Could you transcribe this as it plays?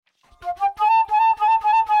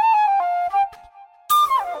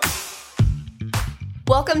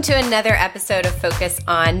Welcome to another episode of Focus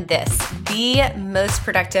on This, the most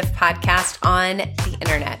productive podcast on the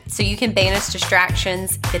internet. So you can banish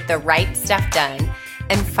distractions, get the right stuff done,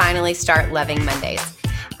 and finally start loving Mondays.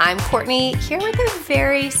 I'm Courtney, here with a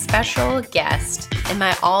very special guest and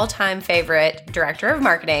my all-time favorite director of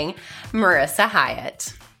marketing, Marissa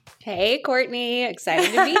Hyatt. Hey, Courtney. Excited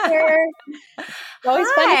to be here. It's always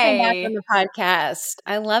fun to come back on the podcast.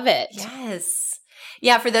 I love it. Yes.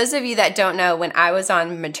 Yeah, for those of you that don't know, when I was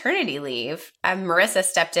on maternity leave, Marissa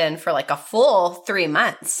stepped in for like a full 3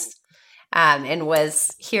 months and was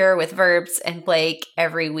here with Verbs and Blake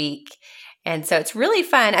every week. And so it's really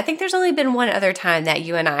fun. I think there's only been one other time that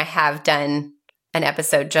you and I have done an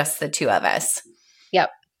episode, just the two of us. Yep.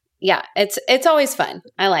 Yeah, it's always fun.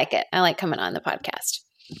 I like it. I like coming on the podcast.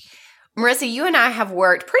 Marissa, you and I have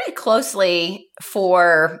worked pretty closely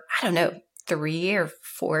for, 3 or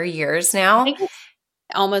 4 years now. I think it's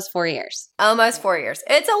almost 4 years. Almost 4 years.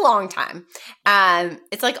 It's a long time.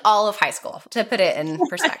 It's like all of high school, to put it in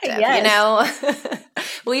perspective. Yes. You know,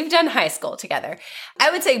 we've done high school together.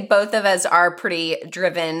 I would say both of us are pretty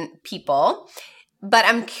driven people. But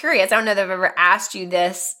I'm curious, I don't know that I've ever asked you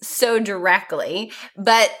this so directly,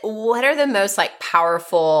 but what are the most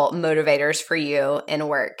powerful motivators for you in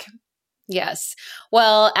work? Yes.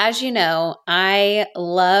 Well, as you know, I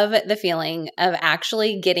love the feeling of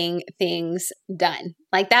actually getting things done.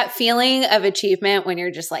 Like that feeling of achievement when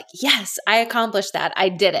you're just like, yes, I accomplished that. I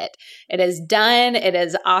did it. It is done. It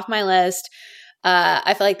is off my list.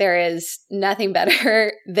 I feel like there is nothing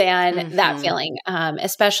better than that feeling,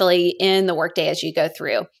 especially in the workday as you go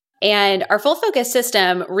through. And our full focus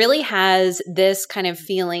system really has this kind of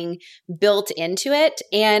feeling built into it.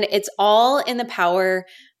 And it's all in the power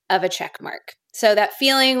of a check mark. So that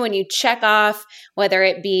feeling when you check off, whether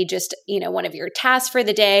it be just, one of your tasks for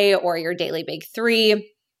the day or your daily big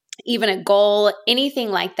three, even a goal, anything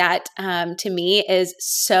like that, to me is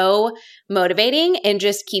so motivating and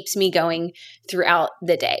just keeps me going throughout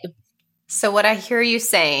the day. So what I hear you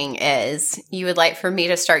saying is you would like for me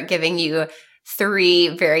to start giving you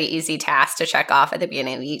 3 very easy tasks to check off at the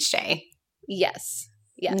beginning of each day. Yes.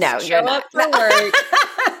 Yes. No, you're not. Show up for work.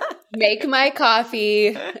 Make my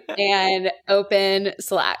coffee and open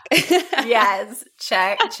Slack. Yes.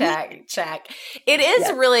 Check. It is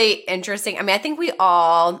really interesting. I mean, I think we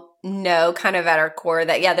all know kind of at our core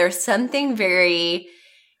that, there's something very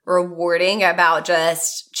rewarding about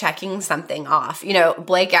just checking something off.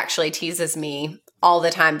 Blake actually teases me all the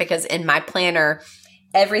time because in my planner,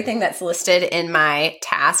 everything that's listed in my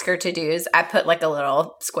task or to-dos, I put a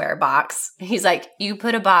little square box. He's like, you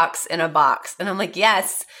put a box in a box. And I'm like,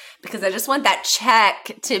 yes, because I just want that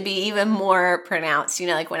check to be even more pronounced,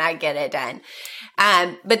 when I get it done.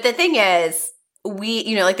 But the thing is,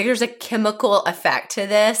 there's a chemical effect to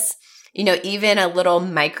this. Even a little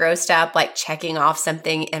micro step like checking off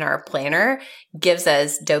something in our planner gives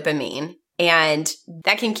us dopamine. And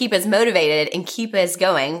that can keep us motivated and keep us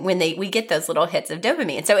going when we get those little hits of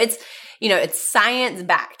dopamine. So it's, it's science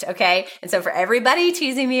backed. Okay. And so for everybody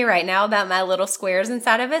teasing me right now about my little squares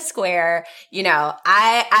inside of a square,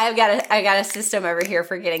 I've got a system over here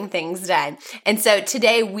for getting things done. And so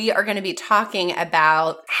today we are going to be talking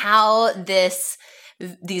about how these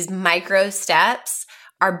micro steps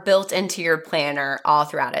are built into your planner all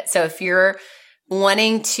throughout it. So if you're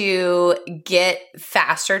wanting to get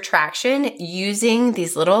faster traction, using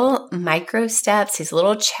these little micro steps, these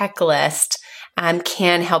little checklists,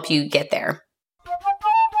 can help you get there.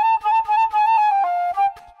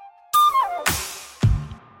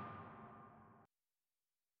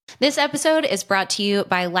 This episode is brought to you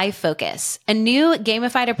by Life Focus, a new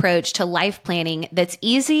gamified approach to life planning that's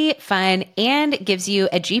easy, fun, and gives you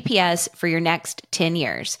a GPS for your next 10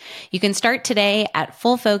 years. You can start today at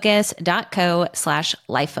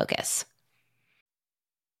fullfocus.co/lifefocus.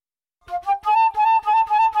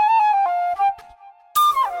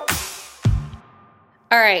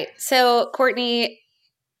 All right. So, Courtney,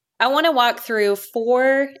 I want to walk through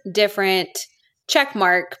 4 different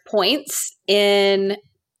checkmark points in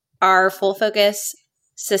our full focus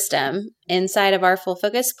system inside of our full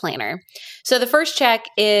focus planner. So the first check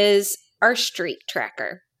is our streak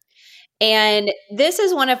tracker. And this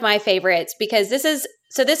is one of my favorites because this is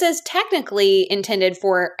technically intended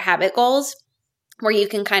for habit goals, where you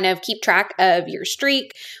can kind of keep track of your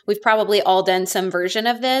streak. We've probably all done some version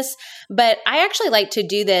of this, but I actually like to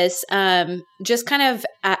do this just kind of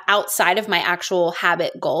outside of my actual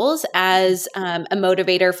habit goals as a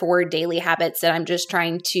motivator for daily habits that I'm just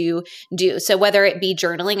trying to do. So whether it be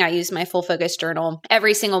journaling, I use my Full Focus journal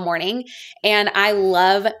every single morning, and I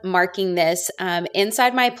love marking this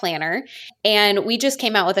inside my planner. And we just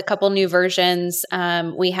came out with a couple new versions.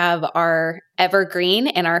 We have our Evergreen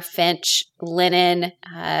and our Finch linen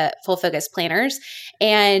Full Focus planners.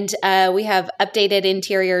 And we have updated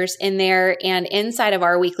interiors in there. And inside of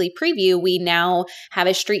our weekly preview, we now have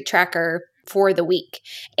a streak tracker for the week.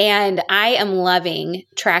 And I am loving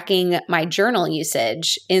tracking my journal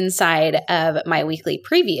usage inside of my weekly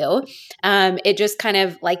preview. It just kind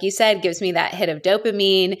of, like you said, gives me that hit of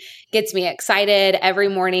dopamine, gets me excited every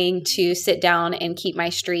morning to sit down and keep my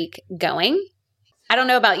streak going. I don't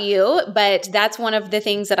know about you, but that's one of the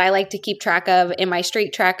things that I like to keep track of in my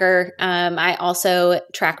streak tracker. I also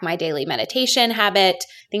track my daily meditation habit,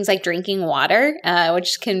 things like drinking water,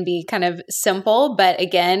 which can be kind of simple, but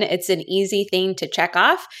again, it's an easy thing to check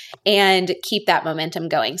off and keep that momentum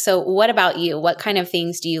going. So what about you? What kind of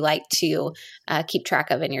things do you like to keep track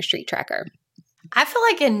of in your streak tracker? I feel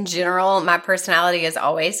like in general, my personality is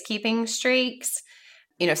always keeping streaks.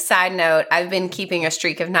 Side note, I've been keeping a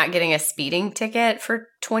streak of not getting a speeding ticket for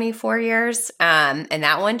 24 years, and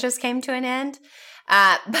that one just came to an end.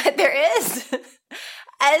 But there is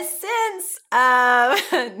a sense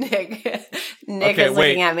Nick okay, is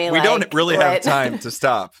looking at me we like, don't really what? have time to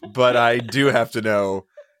stop, but I do have to know,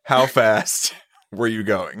 how fast were you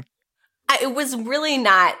going? It was really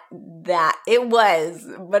not that. It was,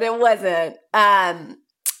 but it wasn't. And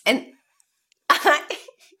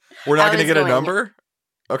we're not going to get a number?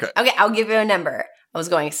 Okay, I'll give you a number. I was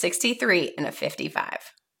going 63 and a 55.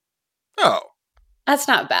 Oh. That's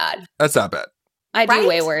not bad. That's not bad. I do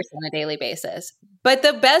way worse on a daily basis. But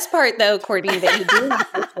the best part, though, Courtney, that you do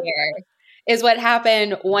have to share is what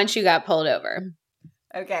happened once you got pulled over.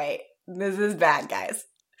 Okay, this is bad, guys.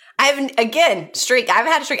 I've had a streak.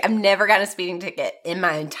 I've never gotten a speeding ticket in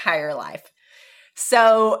my entire life.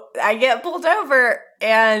 So I get pulled over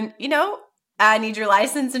and, I need your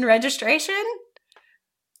license and registration.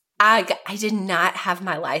 I did not have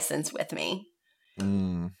my license with me.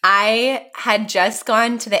 I had just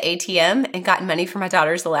gone to the ATM and gotten money for my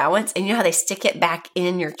daughter's allowance. And you know how they stick it back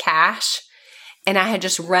in your cash? And I had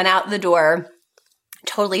just run out the door,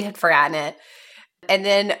 totally had forgotten it. And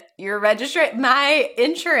then my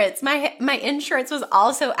insurance was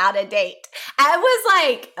also out of date. I was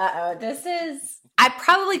like, I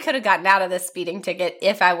probably could have gotten out of this speeding ticket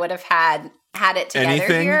if I would have had it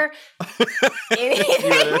together here.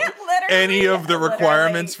 Any of the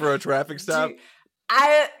requirements for a traffic stop?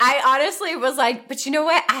 I honestly was like, but you know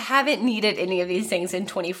what? I haven't needed any of these things in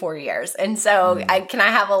 24 years. And so can I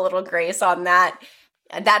have a little grace on that?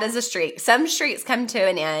 That is a streak. Some streaks come to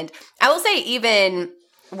an end. I will say even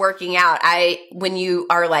working out, when you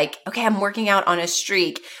are like, okay, I'm working out on a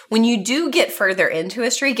streak, when you do get further into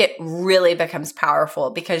a streak, it really becomes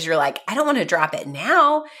powerful because you're like, I don't want to drop it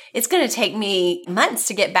now. It's going to take me months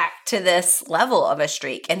to get back to this level of a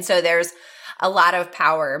streak. And so there's a lot of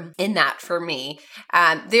power in that for me.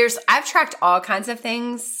 I've tracked all kinds of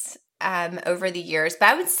things over the years, but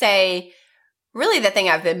I would say really the thing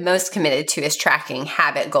I've been most committed to is tracking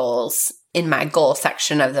habit goals in my goal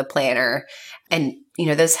section of the planner. And,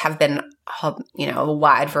 those have been, a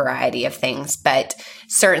wide variety of things, but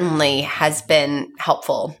certainly has been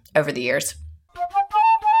helpful over the years.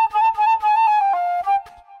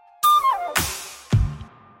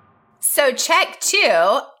 So check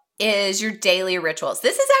 2 is your daily rituals.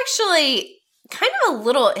 This is actually kind of a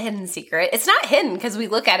little hidden secret. It's not hidden because we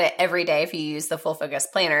look at it every day if you use the Full Focus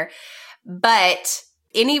planner, but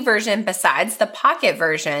any version besides the Pocket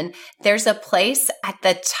version, there's a place at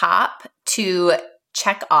the top to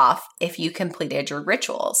check off if you completed your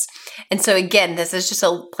rituals. And so again, this is just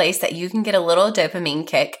a place that you can get a little dopamine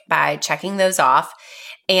kick by checking those off,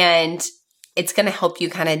 and it's going to help you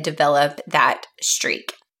kind of develop that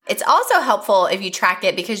streak. It's also helpful if you track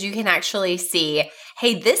it because you can actually see,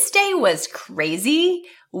 hey, this day was crazy.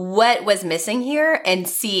 What was missing here? And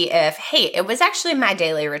see if, hey, it was actually my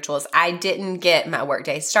daily rituals. I didn't get my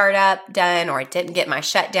workday startup done, or I didn't get my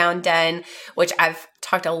shutdown done, which I've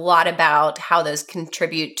talked a lot about how those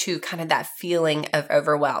contribute to kind of that feeling of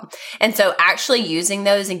overwhelm. And so actually using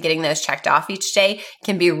those and getting those checked off each day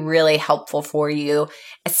can be really helpful for you,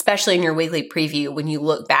 especially in your weekly preview when you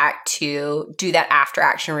look back to do that after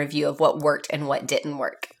action review of what worked and what didn't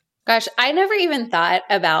work. Gosh, I never even thought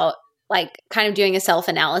about like kind of doing a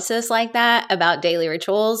self-analysis like that about daily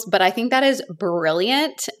rituals, but I think that is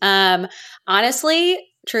brilliant. Honestly,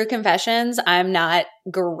 true confessions, I'm not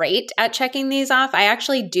great at checking these off. I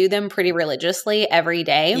actually do them pretty religiously every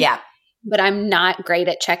day. Yeah. But I'm not great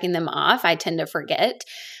at checking them off. I tend to forget.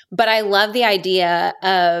 But I love the idea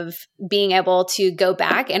of being able to go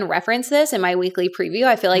back and reference this in my weekly preview.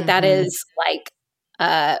 I feel like that is like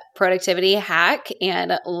a productivity hack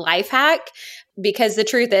and life hack, because the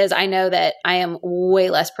truth is I know that I am way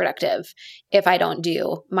less productive if I don't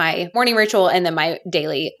do my morning ritual and then my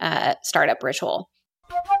daily startup ritual.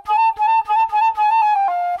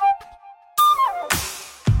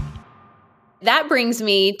 That brings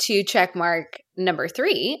me to check mark number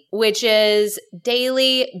 3, which is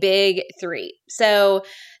daily big 3. So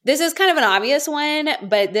this is kind of an obvious one,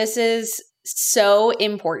 but this is so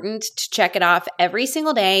important to check it off every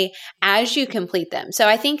single day as you complete them. So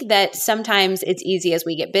I think that sometimes it's easy as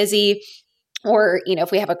we get busy, or, you know,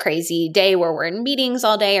 if we have a crazy day where we're in meetings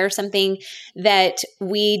all day or something, that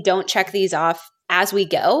we don't check these off as we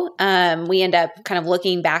go. We end up kind of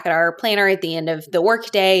looking back at our planner at the end of the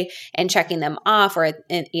workday and checking them off, or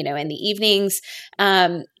in the evenings.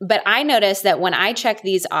 But I notice that when I check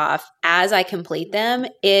these off as I complete them,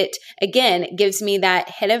 it again gives me that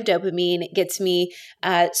hit of dopamine, gets me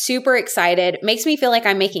super excited, makes me feel like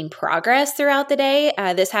I'm making progress throughout the day.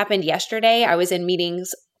 This happened yesterday. I was in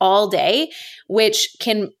meetings all day, which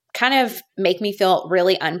can kind of make me feel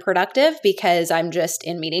really unproductive because I'm just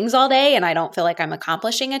in meetings all day and I don't feel like I'm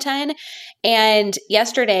accomplishing a ton. And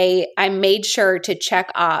yesterday I made sure to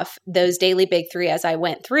check off those daily big 3 as I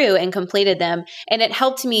went through and completed them. And it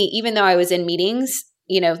helped me, even though I was in meetings,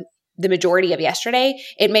 the majority of yesterday,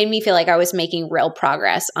 it made me feel like I was making real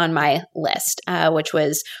progress on my list, which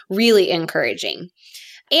was really encouraging.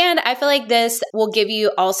 And I feel like this will give you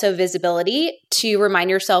also visibility to remind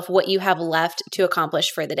yourself what you have left to accomplish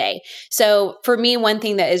for the day. So for me, one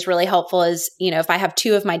thing that is really helpful is, if I have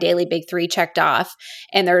 2 of my daily big 3 checked off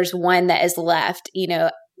and there's one that is left,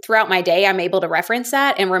 throughout my day, I'm able to reference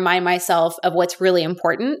that and remind myself of what's really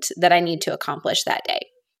important that I need to accomplish that day.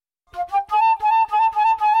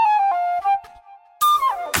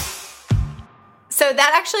 So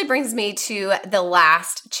that actually brings me to the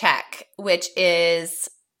last check, which is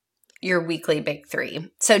your weekly big 3.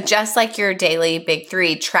 So just like your daily big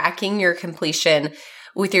 3, tracking your completion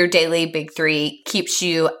with your daily big 3 keeps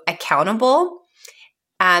you accountable.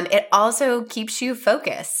 It also keeps you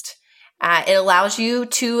focused. It allows you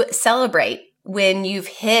to celebrate when you've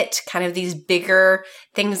hit kind of these bigger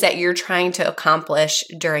things that you're trying to accomplish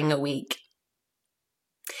during a week.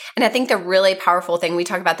 And I think the really powerful thing, we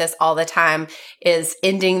talk about this all the time, is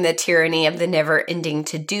ending the tyranny of the never-ending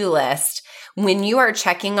to-do list. When you are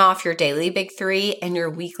checking off your daily big 3 and your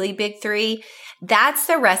weekly big 3, that's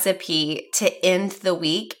the recipe to end the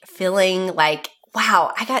week feeling like,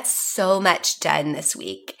 wow, I got so much done this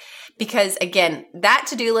week. Because again, that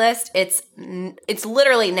to-do list, it's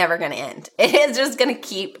literally never going to end. It is just going to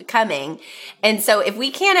keep coming. And so if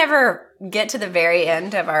we can't ever get to the very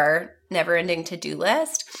end of our never-ending to-do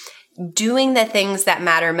list, doing the things that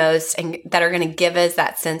matter most and that are going to give us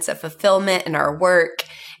that sense of fulfillment in our work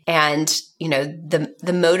and,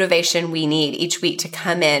 the motivation we need each week to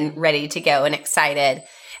come in ready to go and excited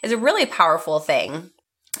is a really powerful thing.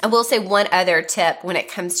 I will say one other tip when it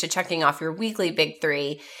comes to checking off your weekly big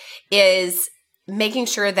 3 is making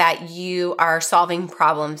sure that you are solving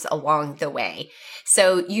problems along the way.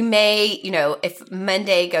 So you may, if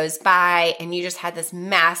Monday goes by and you just had this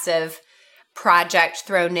massive project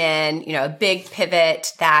thrown in, a big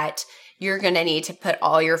pivot that you're going to need to put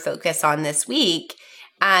all your focus on this week,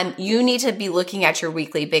 you need to be looking at your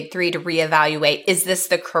weekly big 3 to reevaluate, is this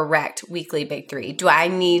the correct weekly big 3? Do I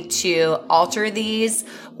need to alter these,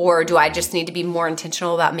 or do I just need to be more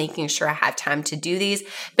intentional about making sure I have time to do these?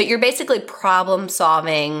 But you're basically problem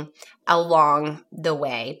solving along the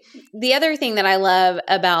way. The other thing that I love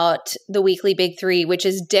about the weekly big 3, which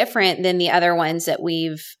is different than the other ones that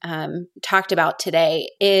we've talked about today,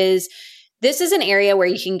 is this is an area where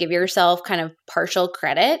you can give yourself kind of partial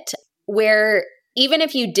credit, where even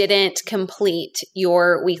if you didn't complete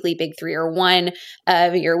your weekly big 3 or one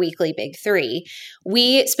of your weekly big 3,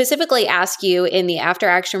 we specifically ask you in the after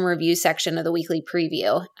action review section of the weekly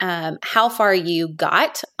preview, how far you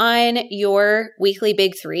got on your weekly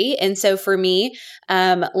big 3. And so for me,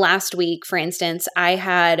 last week, for instance, I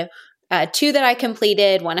had 2 that I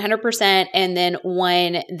completed 100%, and then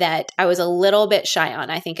 1 that I was a little bit shy on.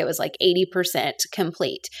 I think it was like 80%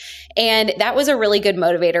 complete. And that was a really good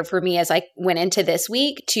motivator for me as I went into this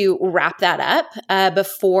week to wrap that up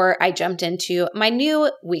before I jumped into my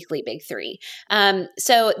new weekly Big 3.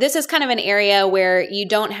 So this is kind of an area where you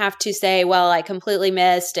don't have to say, well, I completely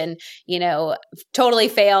missed and, totally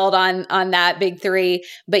failed on that Big 3,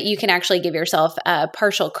 but you can actually give yourself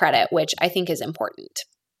partial credit, which I think is important.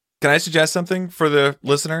 Can I suggest something for the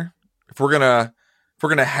listener? If we're gonna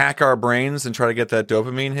hack our brains and try to get that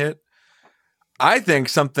dopamine hit, I think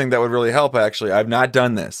something that would really help, actually, I've not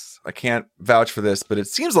done this. I can't vouch for this, but it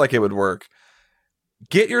seems like it would work.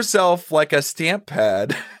 Get yourself like a stamp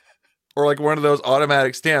pad or like one of those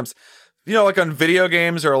automatic stamps, like on video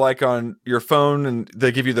games or like on your phone, and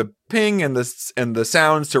they give you the ping and the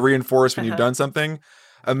sounds to reinforce when you've done something.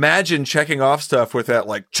 Imagine checking off stuff with that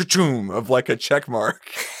like cha-choom of like a check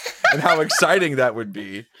mark and how exciting that would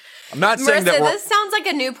be. I'm not saying that this sounds like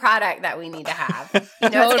a new product that we need to have. It's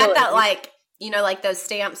got that like those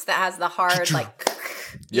stamps that has the hard like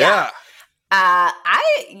yeah.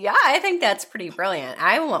 I think that's pretty brilliant.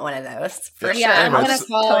 I want one of those for sure. I'm gonna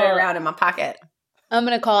put it around in my pocket. I'm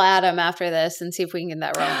going to call Adam after this and see if we can get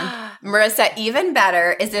that rolling. Marissa, even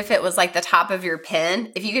better is if it was like the top of your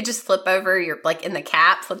pen. If you could just flip over your, like in the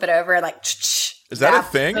cap, flip it over like. Is that a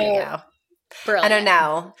thing? There you go. Brilliant. I don't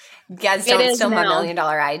know. You guys don't steal my $1 million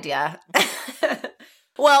idea.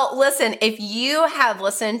 Well, listen, if you have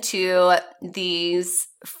listened to these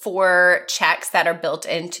 4 checks that are built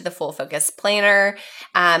into the Full Focus Planner,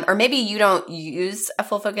 or maybe you don't use a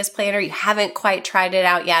Full Focus Planner, you haven't quite tried it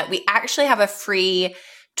out yet, we actually have a free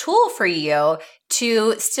tool for you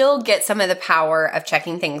to still get some of the power of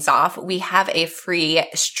checking things off. We have a free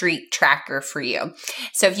streak tracker for you.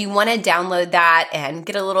 So if you want to download that and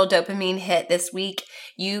get a little dopamine hit this week,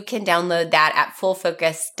 you can download that at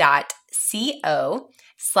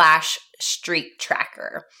fullfocus.co/streak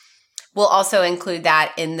tracker. We'll also include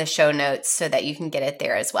that in the show notes so that you can get it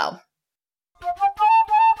there as well.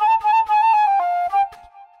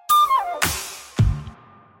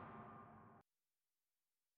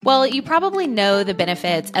 Well, you probably know the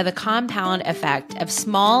benefits of the compound effect of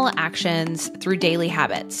small actions through daily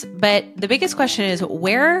habits. But the biggest question is,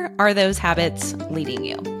 where are those habits leading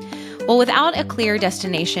you? Well, without a clear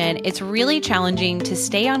destination, it's really challenging to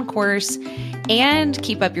stay on course and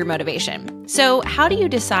keep up your motivation. So how do you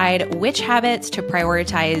decide which habits to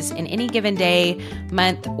prioritize in any given day,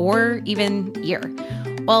 month, or even year?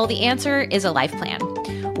 Well, the answer is a life plan.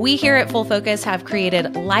 We here at Full Focus have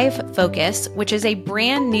created Life Focus, which is a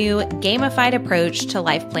brand new gamified approach to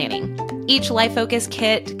life planning. Each Life Focus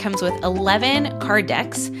kit comes with 11 card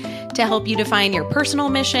decks to help you define your personal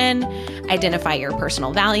mission, identify your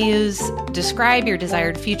personal values, describe your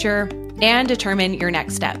desired future, and determine your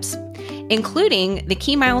next steps, including the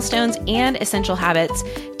key milestones and essential habits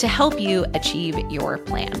to help you achieve your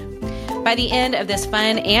plan. By the end of this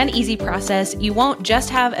fun and easy process, you won't just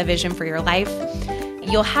have a vision for your life,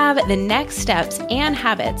 you'll have the next steps and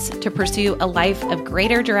habits to pursue a life of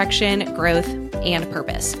greater direction, growth, and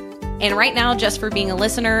purpose. And right now, just for being a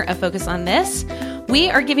listener of Focus on This, we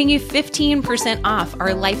are giving you 15% off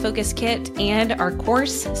our Life Focus kit and our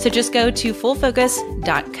course. So just go to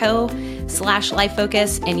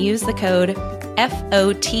fullfocus.co/lifefocus and use the code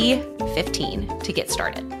FOT15 to get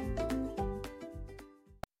started.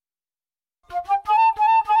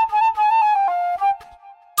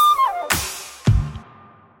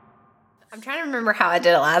 I'm trying to remember how I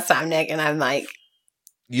did it last time, Nick, and I'm like,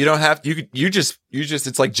 you don't have you just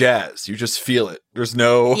it's like jazz. You just feel it. There's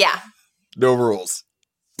no rules.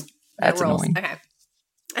 That's annoying. Okay.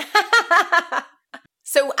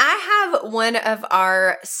 So I have one of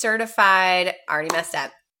our certified, already messed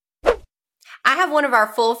up. I have one of our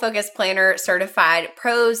Full Focus Planner certified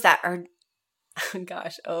pros that are,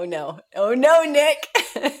 oh no, Nick.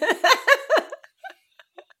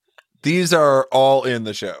 These are all in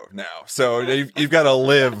the show now. So you've got to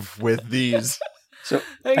live with these. So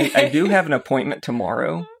I do have an appointment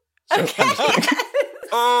tomorrow. So Okay.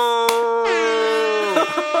 I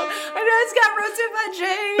know it's got roasted by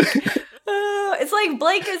Jake. It's like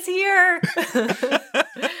Blake is here.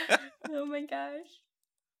 Oh my gosh.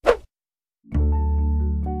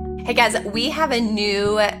 Hey guys, we have a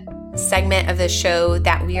new segment of the show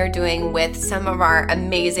that we are doing with some of our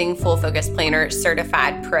amazing Full Focus Planner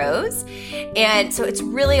certified pros. And so it's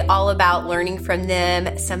really all about learning from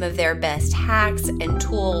them some of their best hacks and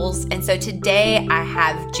tools. And so today I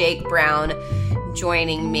have Jake Brown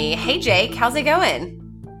joining me. Hey Jake, how's it going?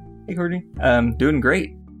 Hey Courtney, doing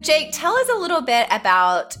great. Jake, tell us a little bit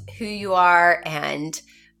about who you are and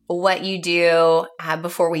what you do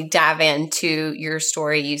before we dive into your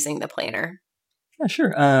story using the planner? Yeah,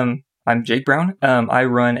 sure. I'm Jake Brown. I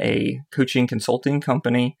run a coaching consulting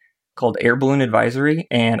company called Air Balloon Advisory,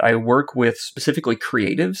 and I work with specifically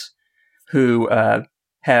creatives who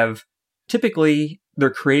have typically, they're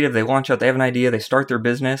creative, they launch out, they have an idea, they start their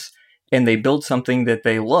business, and they build something that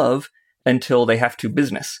they love until they have to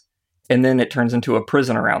business. And then it turns into a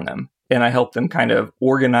prison around them. And I help them kind of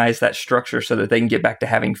organize that structure so that they can get back to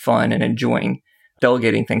having fun and enjoying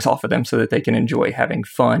delegating things off of them so that they can enjoy having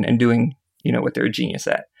fun and doing, what they're a genius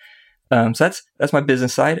at. So that's my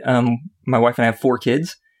business side. My wife and I have 4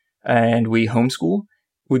 kids and we homeschool.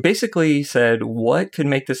 We basically said, what could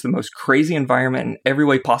make this the most crazy environment in every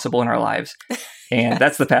way possible in our lives? And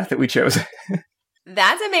that's the path that we chose.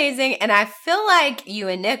 That's amazing. And I feel like you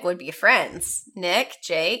and Nick would be friends. Nick,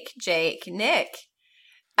 Jake, Nick.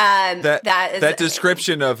 That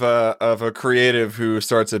description of a creative who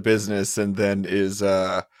starts a business and then is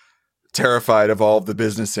terrified of all of the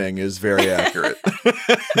businessing is very accurate.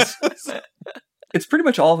 It's pretty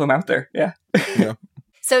much all of them out there. Yeah.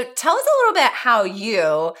 So tell us a little bit how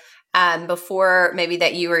you, before maybe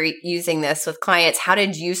that you were using this with clients, how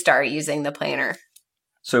did you start using the planner?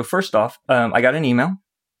 So first off, I got an email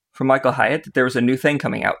from Michael Hyatt that there was a new thing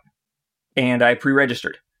coming out, and I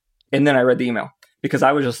pre-registered. And then I read the email because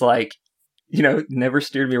I was just like, never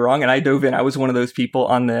steered me wrong. And I dove in. I was one of those people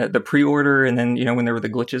on the pre-order. And then, when there were the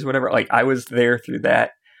glitches, whatever, like I was there through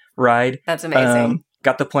that ride. That's amazing.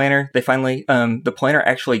 Got the planner. They finally, the planner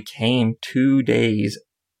actually came 2 days.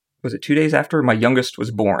 Was it 2 days after my youngest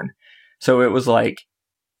was born? So it was like,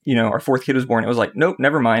 our 4th kid was born. It was like, nope,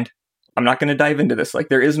 never mind. I'm not going to dive into this. Like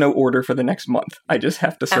there is no order for the next month. I just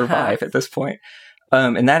have to survive at this point.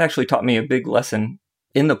 And that actually taught me a big lesson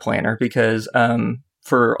in the planner because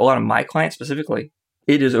for a lot of my clients specifically,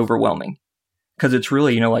 it is overwhelming because it's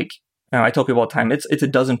really, I tell people all the time, it's a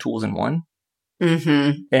dozen tools in one.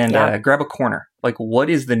 Mm-hmm. And grab a corner. Like what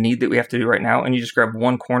is the need that we have to do right now? And you just grab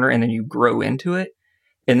one corner and then you grow into it.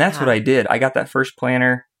 And that's what I did. I got that first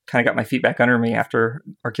planner, kind of got my feet back under me after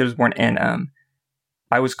our kid was born. And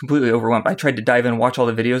I was completely overwhelmed. I tried to dive in, watch all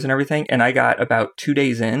the videos and everything. And I got about 2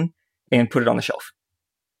 days in and put it on the shelf.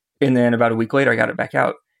 And then about a week later, I got it back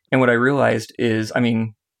out. And what I realized is,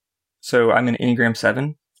 so I'm an Enneagram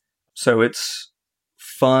 7. So it's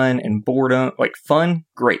fun and boredom. Like fun,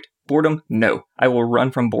 great. Boredom, no. I will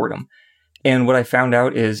run from boredom. And what I found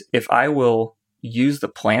out is if I will use the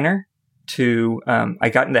planner to, I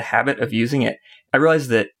got in the habit of using it. I realized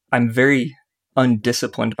that I'm very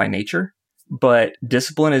undisciplined by nature, but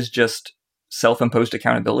discipline is just self-imposed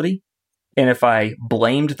accountability. And if I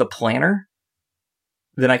blamed the planner,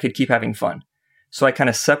 then I could keep having fun. So I kind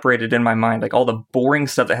of separated in my mind, like all the boring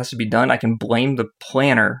stuff that has to be done, I can blame the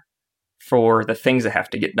planner for the things that have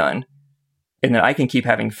to get done. And then I can keep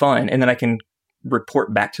having fun. And then I can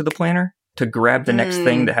report back to the planner to grab the next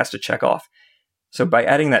thing that has to check off. So by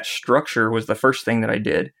adding that structure was the first thing that I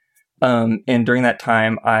did. And during that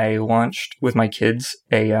time, I launched with my kids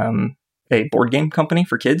a board game company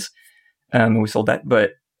for kids. And we sold that.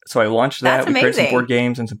 But so I launched that. We created some board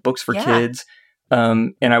games and some books for kids.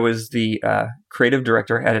 And I was the creative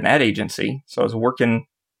director at an ad agency. So I was working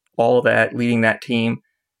all of that, leading that team,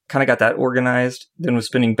 kind of got that organized, then was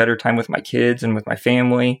spending better time with my kids and with my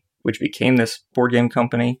family, which became this board game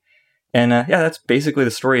company. And that's basically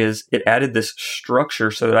the story. Is it added this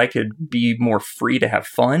structure so that I could be more free to have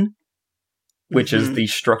fun, which is the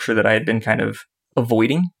structure that I had been kind of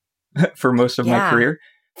avoiding for most of my career.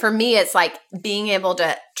 For me, it's like being able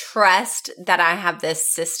to trust that I have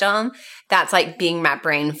this system that's like being my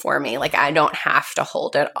brain for me. Like I don't have to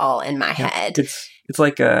hold it all in my head. It's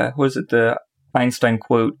like, what is it, the Einstein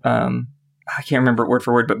quote? I can't remember it word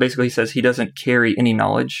for word, but basically he says he doesn't carry any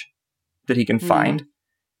knowledge that he can find.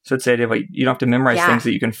 So it's the idea of like, you don't have to memorize things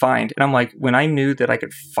that you can find. And I'm like, when I knew that I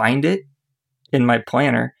could find it in my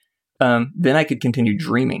planner, then I could continue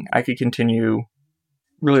dreaming. I could continue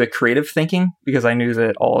really the creative thinking because I knew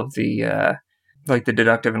that all of the like the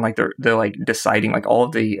deductive and like the like deciding, like all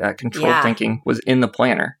of the controlled thinking was in the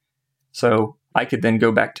planner. So I could then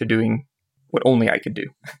go back to doing what only I could do.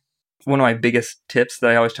 One of my biggest tips that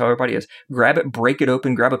I always tell everybody is grab it, break it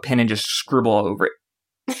open, grab a pen and just scribble all over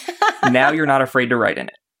it. Now you're not afraid to write in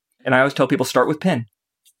it. And I always tell people start with pen.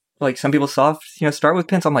 Like some people start with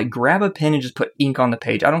pen. So I'm like, grab a pen and just put ink on the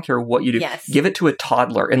page. I don't care what you do. Yes. Give it to a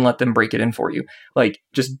toddler and let them break it in for you. Like,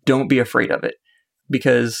 just don't be afraid of it.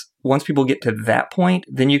 Because once people get to that point,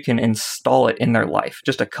 then you can install it in their life.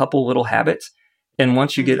 Just a couple little habits. And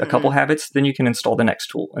once you get a couple habits, then you can install the next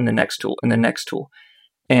tool and the next tool and the next tool.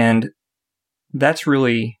 And that's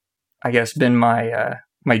really, I guess, been my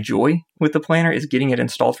my joy with the planner is getting it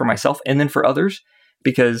installed for myself and then for others,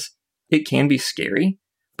 because it can be scary.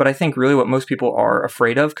 But I think really what most people are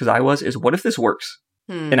afraid of, because I was, is what if this works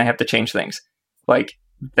and I have to change things? Like,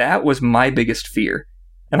 that was my biggest fear.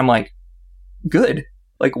 And I'm like, good.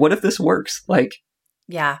 Like, what if this works? Like,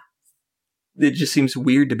 Yeah. it just seems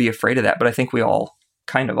weird to be afraid of that, but I think we all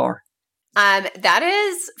kind of are. That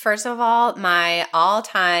is, first of all, my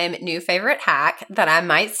all-time new favorite hack that I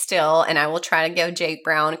might steal, and I will try to give Jake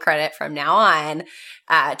Brown credit from now on,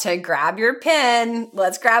 to grab your pen,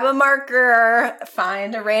 let's grab a marker,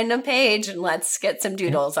 find a random page, and let's get some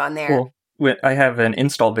doodles on there. Well, I have an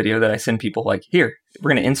install video that I send people like, here,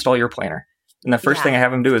 we're going to install your planner. And the first thing I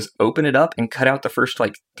have them do is open it up and cut out the first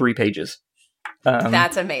 3 pages.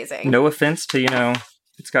 That's amazing. No offense to,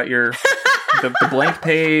 it's got your... the blank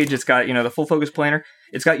page, it's got, the full focus planner,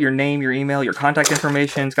 it's got your name, your email, your contact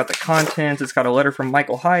information, it's got the contents, it's got a letter from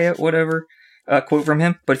Michael Hyatt, whatever, quote from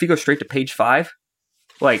him. But if you go straight to page 5,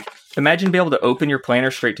 imagine being able to open your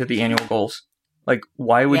planner straight to the annual goals.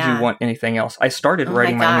 Why would you want anything else? I started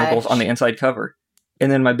writing my annual goals on the inside cover.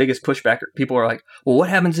 And then my biggest pushback, people are like, well, what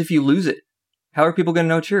happens if you lose it? How are people going to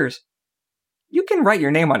know it's yours? You can write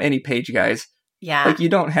your name on any page, guys. Yeah. You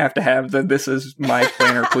don't have to have the "this is my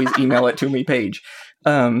planner, please email it to me" page.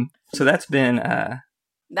 So that's been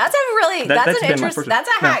that's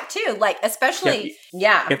a hack too. Especially You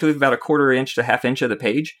have to leave about a 1/4 inch to 1/2 inch of the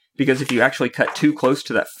page, because if you actually cut too close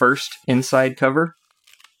to that first inside cover,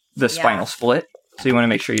 the spine will split. So you want to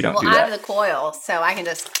make sure you don't do that. I have the coil, so I can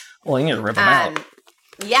just you need to rip them out.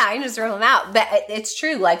 Yeah, I can just rip them out. But it's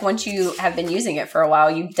true. Once you have been using it for a while,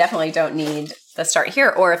 you definitely don't need the start here.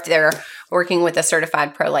 Or if they're working with a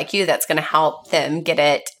certified pro like you, that's going to help them get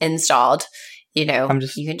it installed. You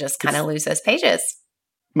can just kind of lose those pages.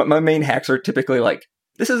 My main hacks are typically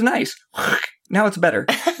this is nice. Now it's better.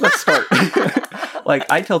 Let's start.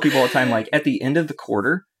 I tell people all the time, at the end of the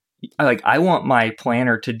quarter, I want my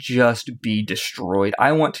planner to just be destroyed.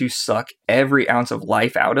 I want to suck every ounce of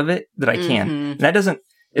life out of it that I can. And that doesn't,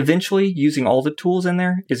 eventually using all the tools in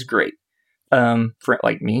there is great. For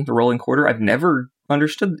me, the rolling quarter, I've never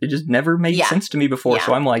understood. It just never made sense to me before.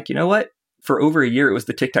 So I'm like, you know what? For over a year, it was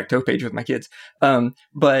the tic-tac-toe page with my kids.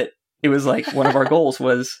 But it was one of our goals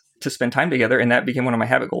was to spend time together. And that became one of my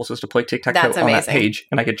habit goals, was to play tic-tac-toe on that page,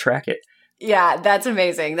 and I could track it. Yeah, that's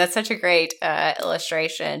amazing. That's such a great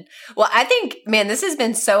illustration. Well, I think, man, this has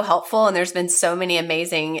been so helpful, and there's been so many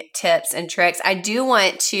amazing tips and tricks. I do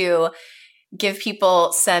want to give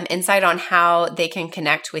people some insight on how they can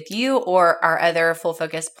connect with you or our other Full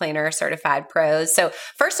Focus Planner certified pros. So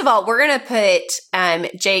first of all, we're going to put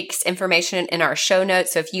Jake's information in our show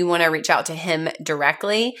notes. So if you want to reach out to him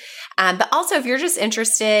directly, but also if you're just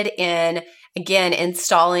interested in, again,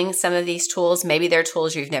 installing some of these tools, maybe they're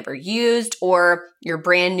tools you've never used or you're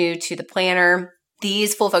brand new to the planner,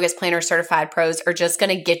 these Full Focus Planner certified pros are just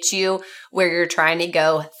going to get you where you're trying to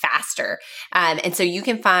go faster. And so you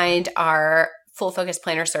can find our Full Focus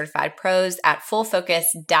Planner certified pros at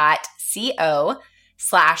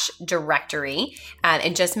fullfocus.co/directory.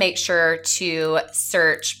 And just make sure to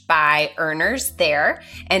search by earners there.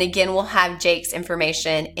 And again, we'll have Jake's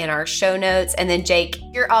information in our show notes. And then Jake,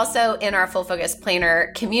 you're also in our Full Focus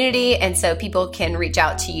Planner community. And so people can reach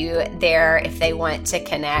out to you there if they want to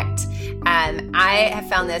connect. I have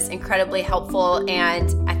found this incredibly helpful,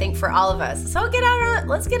 and I think for all of us. So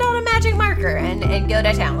let's get out a magic marker and go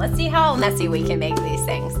to town. Let's see how messy we can make these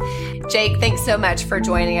things. Jake, thanks so much for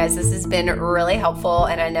joining us. This has been really helpful,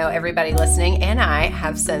 and I know everybody listening and I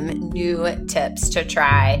have some new tips to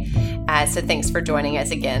try. So thanks for joining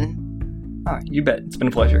us again. Oh, you bet. It's been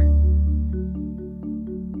a pleasure.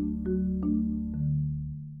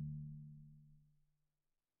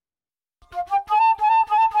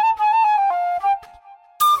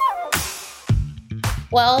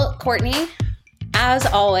 Well, Courtney, as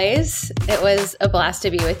always, it was a blast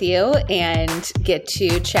to be with you and get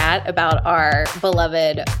to chat about our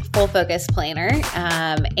beloved Full Focus Planner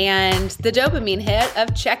and the dopamine hit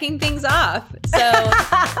of checking things off. So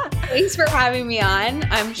thanks for having me on.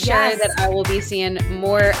 I'm sure that I will be seeing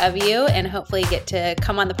more of you and hopefully get to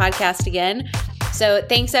come on the podcast again. So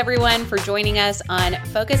thanks everyone for joining us on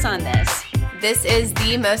Focus on This. This is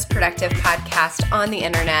the most productive podcast on the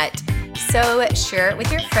internet. So share it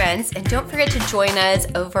with your friends, and don't forget to join us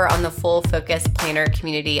over on the Full Focus Planner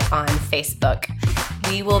community on Facebook.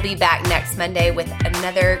 We will be back next Monday with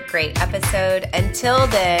another great episode. Until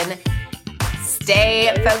then,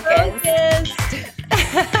 stay focused.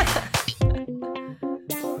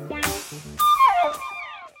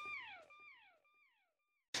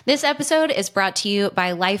 This episode is brought to you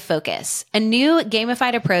by Life Focus, a new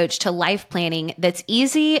gamified approach to life planning that's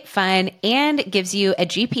easy, fun, and gives you a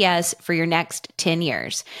GPS for your next 10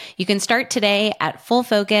 years. You can start today at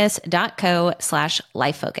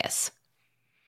fullfocus.co/lifefocus.